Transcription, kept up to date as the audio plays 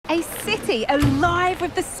A city alive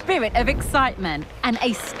with the spirit of excitement and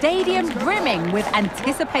a stadium brimming with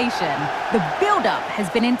anticipation. The build-up has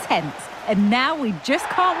been intense, and now we just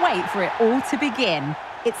can't wait for it all to begin.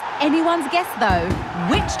 It's anyone's guess, though,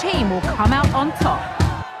 which team will come out on top.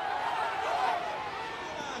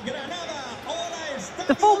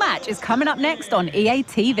 The full match is coming up next on EA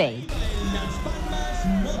TV.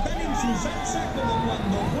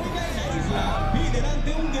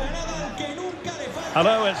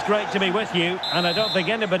 Hello, it's great to be with you, and I don't think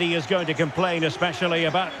anybody is going to complain, especially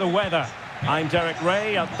about the weather. I'm Derek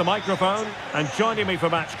Ray at the microphone, and joining me for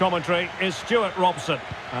match commentary is Stuart Robson.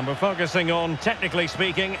 And we're focusing on, technically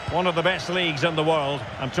speaking, one of the best leagues in the world.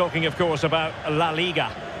 I'm talking, of course, about La Liga.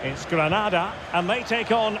 It's Granada, and they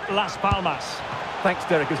take on Las Palmas. Thanks,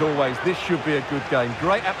 Derek, as always. This should be a good game.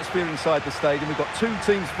 Great atmosphere inside the stadium. We've got two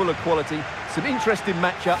teams full of quality, some interesting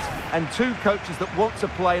matchups, and two coaches that want to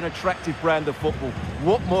play an attractive brand of football.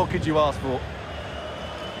 What more could you ask for?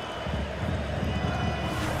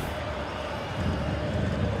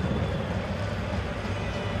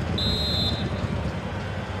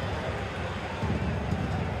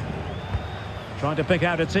 Trying to pick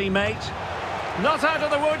out a teammate. Not out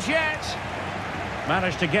of the woods yet.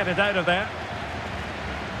 Managed to get it out of there.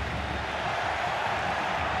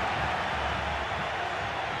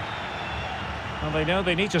 And they know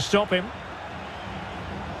they need to stop him.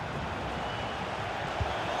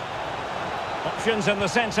 Options in the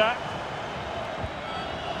centre.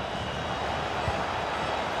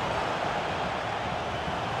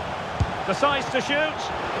 Decides to shoot.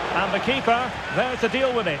 And the keeper there to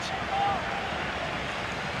deal with it.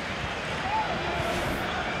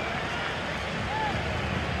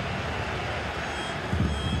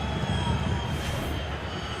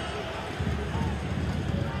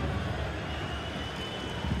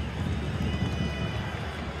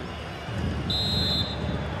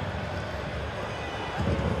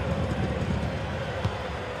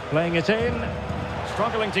 Playing it in,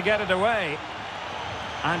 struggling to get it away,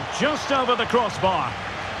 and just over the crossbar.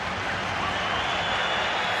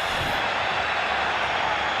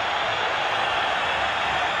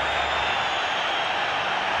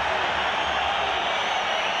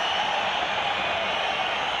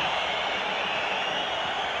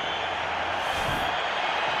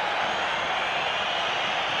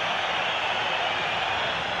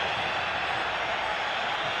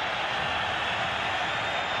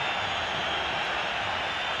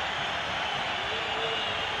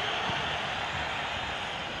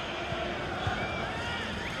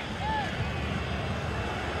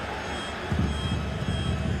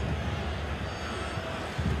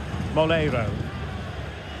 Molero.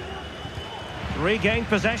 Regained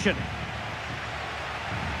possession.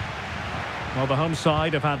 Well, the home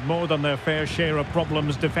side have had more than their fair share of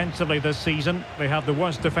problems defensively this season. They have the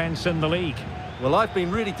worst defence in the league. Well, I've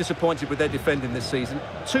been really disappointed with their defending this season.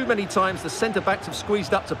 Too many times the centre-backs have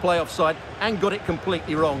squeezed up to play offside and got it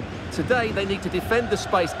completely wrong. Today, they need to defend the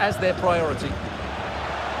space as their priority.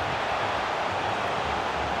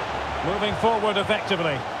 Moving forward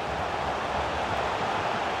effectively.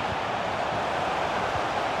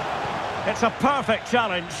 It's a perfect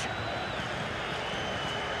challenge.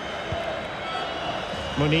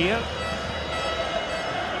 Munir.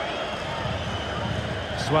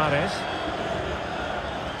 Suarez.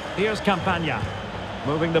 Here's Campagna.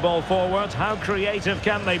 Moving the ball forward. How creative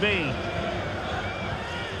can they be?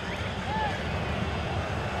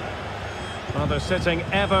 Well, they're sitting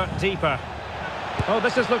ever deeper. Oh,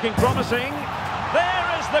 this is looking promising.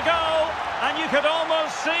 There is the goal. And you could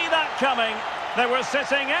almost see that coming. They were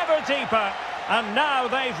sitting ever deeper, and now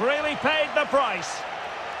they've really paid the price.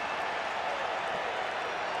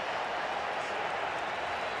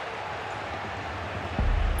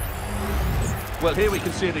 Well, here we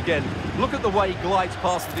can see it again. Look at the way he glides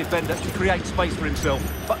past the defender to create space for himself.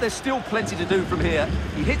 But there's still plenty to do from here.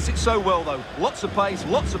 He hits it so well, though. Lots of pace,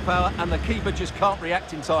 lots of power, and the keeper just can't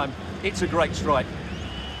react in time. It's a great strike.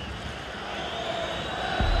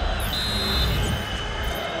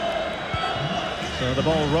 So the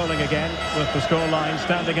ball rolling again with the scoreline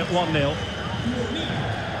standing at 1-0.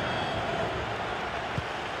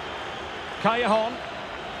 Callejon.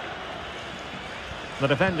 The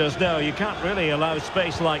defenders know you can't really allow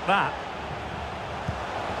space like that.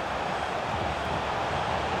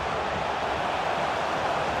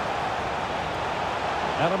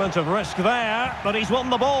 Element of risk there, but he's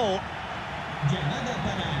won the ball.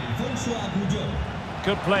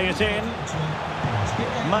 Could play it in.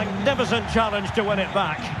 Magnificent challenge to win it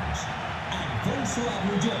back.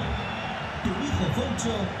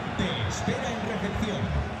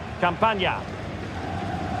 Campagna.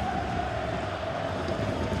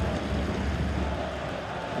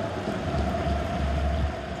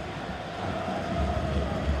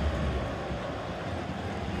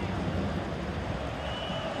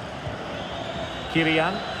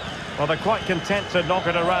 Kylian. Well, they're quite content to knock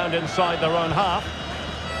it around inside their own half.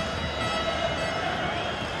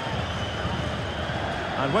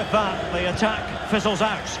 And with that, the attack fizzles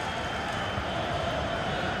out.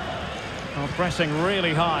 Oh, pressing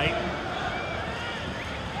really high.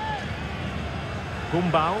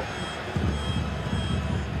 Gumbau.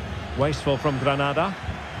 Wasteful from Granada.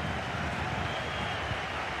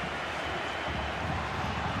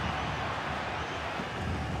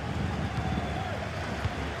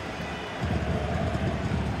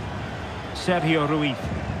 Sergio Ruiz.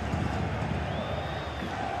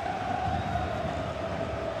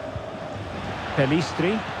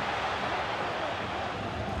 Pelistri.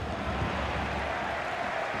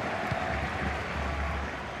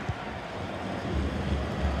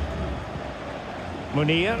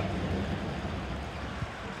 Munir.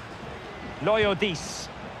 Loyodis.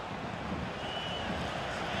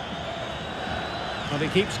 Well, he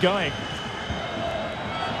keeps going.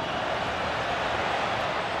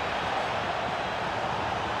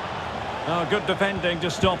 Oh, good defending to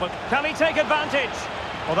stop it. Can he take advantage?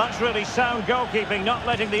 Well, that's really sound goalkeeping, not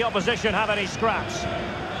letting the opposition have any scraps.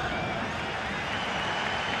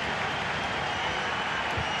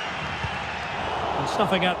 And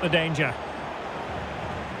snuffing out the danger.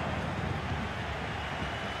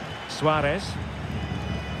 Suarez.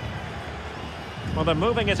 Well, they're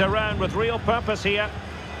moving it around with real purpose here.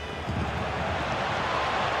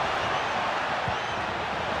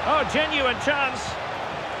 Oh, genuine chance.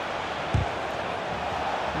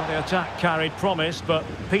 Well, the attack carried promise, but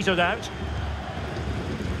petered out.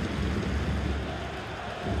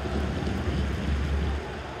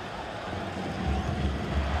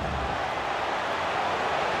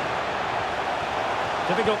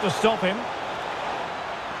 Difficult to stop him.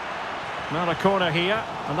 Now a corner here,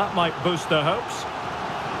 and that might boost their hopes.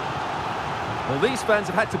 Well, these fans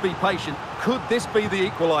have had to be patient. Could this be the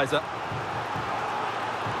equaliser?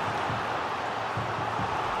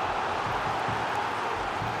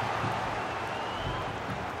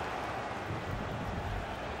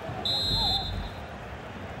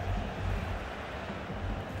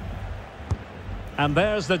 And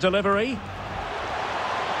there's the delivery.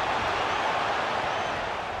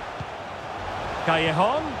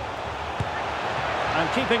 Callejon. And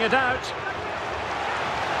keeping it out.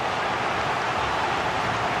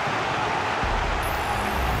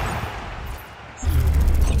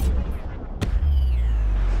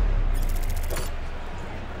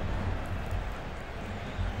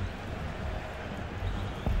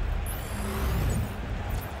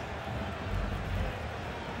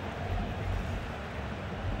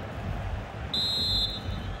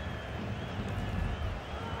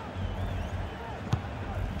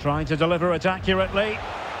 Trying to deliver it accurately.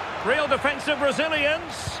 Real defensive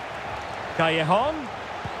resilience. Callejon.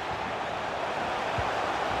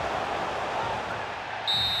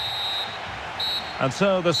 And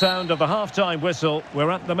so the sound of the half-time whistle. We're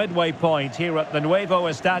at the midway point here at the Nuevo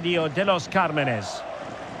Estadio de los Cármenes.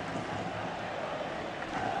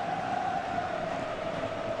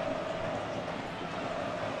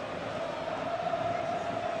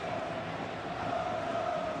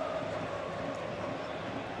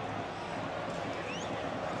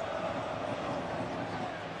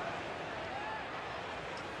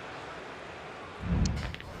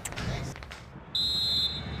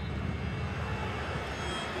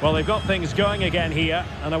 Well, they've got things going again here,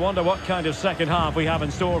 and I wonder what kind of second half we have in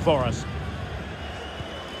store for us.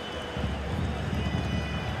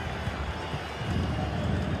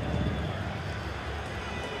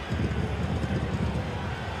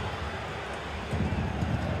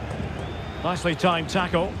 Nicely timed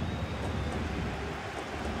tackle.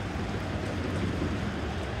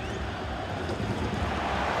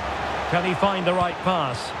 Can he find the right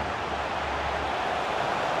pass?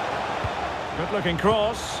 Good-looking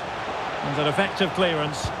cross, and an effective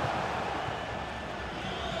clearance.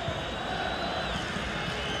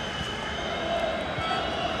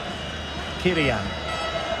 Kylian.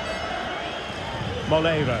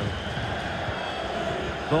 Molero.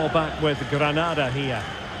 Ball back with Granada here.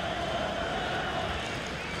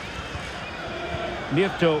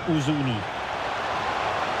 Mirto Uzuni.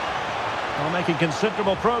 Well, making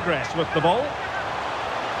considerable progress with the ball.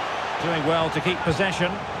 Doing well to keep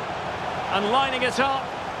possession. And lining it up.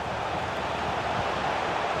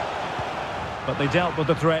 But they dealt with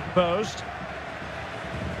the threat posed.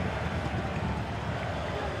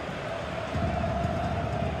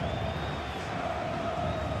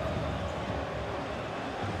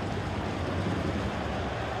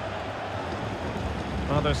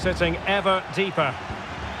 Well, they're sitting ever deeper.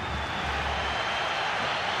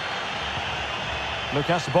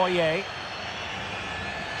 Lucas Boyer.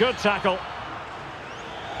 Good tackle.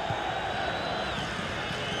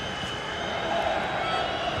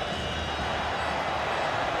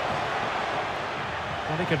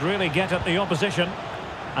 Well, he could really get at the opposition.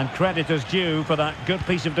 And credit is due for that good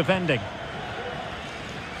piece of defending.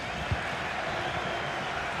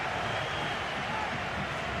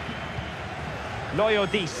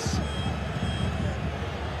 Loyodis.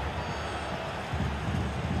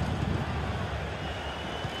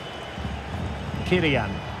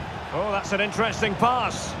 Kylian. Oh, that's an interesting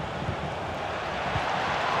pass.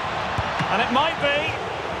 And it might be.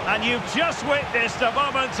 And you've just witnessed a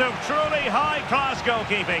moment of truly high-class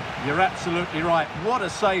goalkeeping. You're absolutely right. What a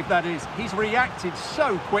save that is. He's reacted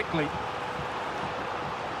so quickly.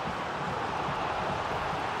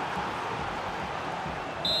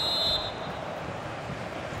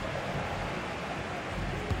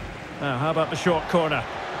 Now, how about the short corner?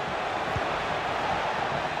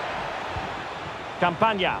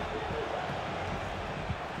 Campagna.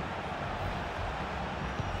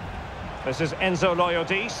 This is Enzo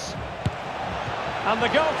Loyodis. And the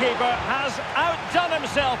goalkeeper has outdone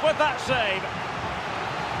himself with that save.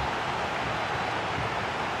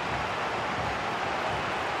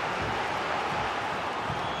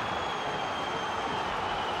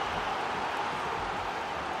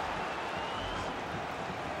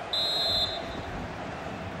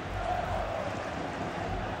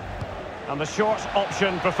 And the short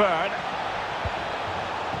option preferred.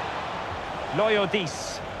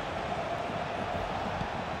 Loyodis.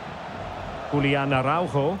 Julian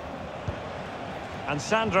Araujo. And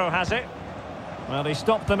Sandro has it. Well, he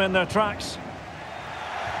stopped them in their tracks.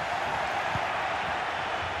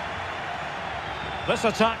 This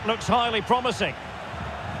attack looks highly promising.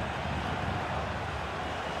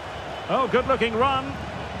 Oh, good-looking run.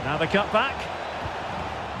 Now the cut back.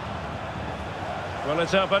 Will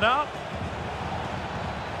it open up?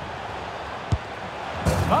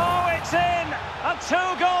 Oh, it's in! A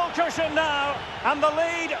two-goal cushion now, and the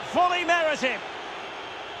lead fully merited.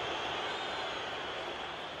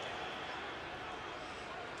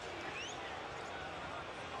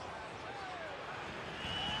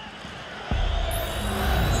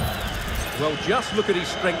 Well, just look at his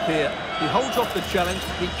strength here. He holds off the challenge,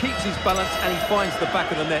 he keeps his balance, and he finds the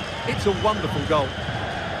back of the net. It's a wonderful goal.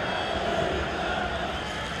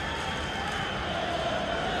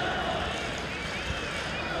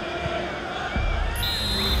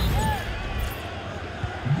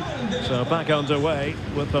 So back underway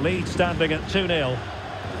with the lead standing at 2-0.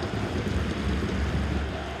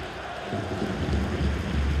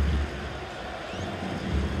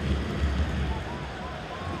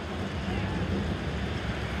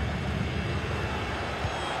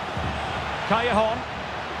 Callejon.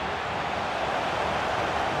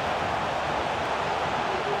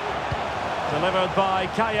 Delivered by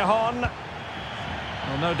Callejon.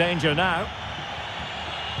 Well, no danger now.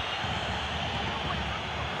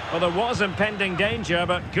 Well, there was impending danger,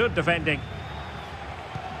 but good defending.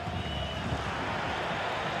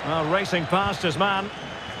 Well, racing past his man.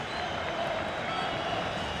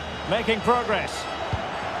 Making progress.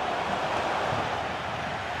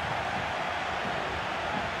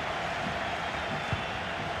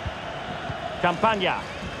 Campagna.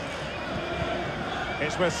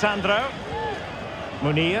 It's with Sandro.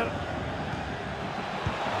 Munir.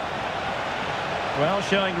 Well,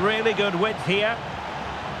 showing really good width here.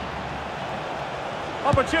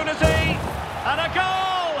 Opportunity, and a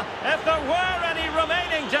goal! If there were any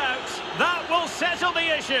remaining doubts, that will settle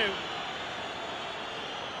the issue.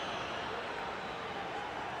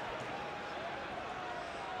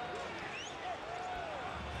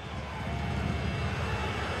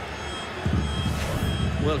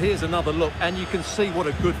 Well, here's another look, and you can see what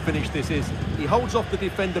a good finish this is. He holds off the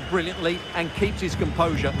defender brilliantly and keeps his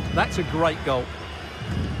composure. That's a great goal.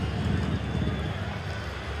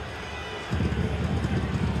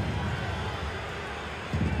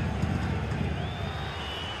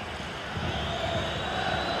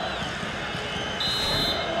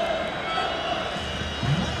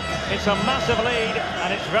 It's a massive lead,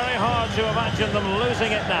 and it's very hard to imagine them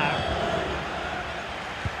losing it now.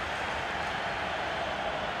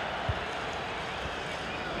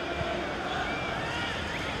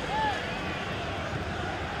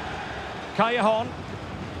 Callejon.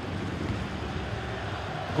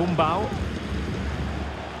 Gumbau.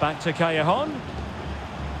 Back to Callejon.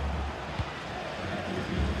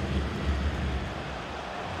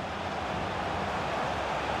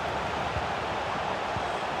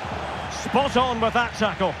 Spot on with that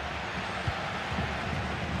tackle.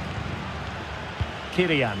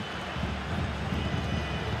 Kylian.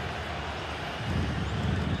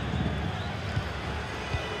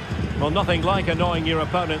 Well, nothing like annoying your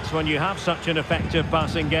opponents when you have such an effective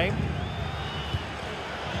passing game.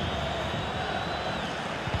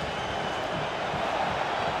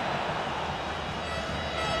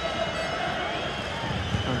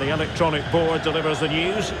 And the electronic board delivers the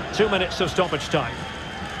news. 2 minutes of stoppage time.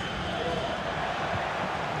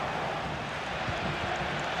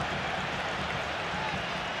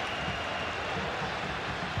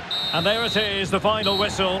 And there it is, the final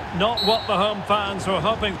whistle. Not what the home fans were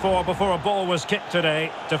hoping for before a ball was kicked today.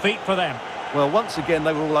 Defeat for them. Well, once again,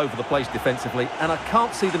 they were all over the place defensively, and I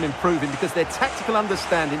can't see them improving because their tactical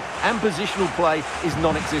understanding and positional play is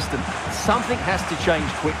non-existent. Something has to change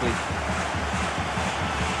quickly.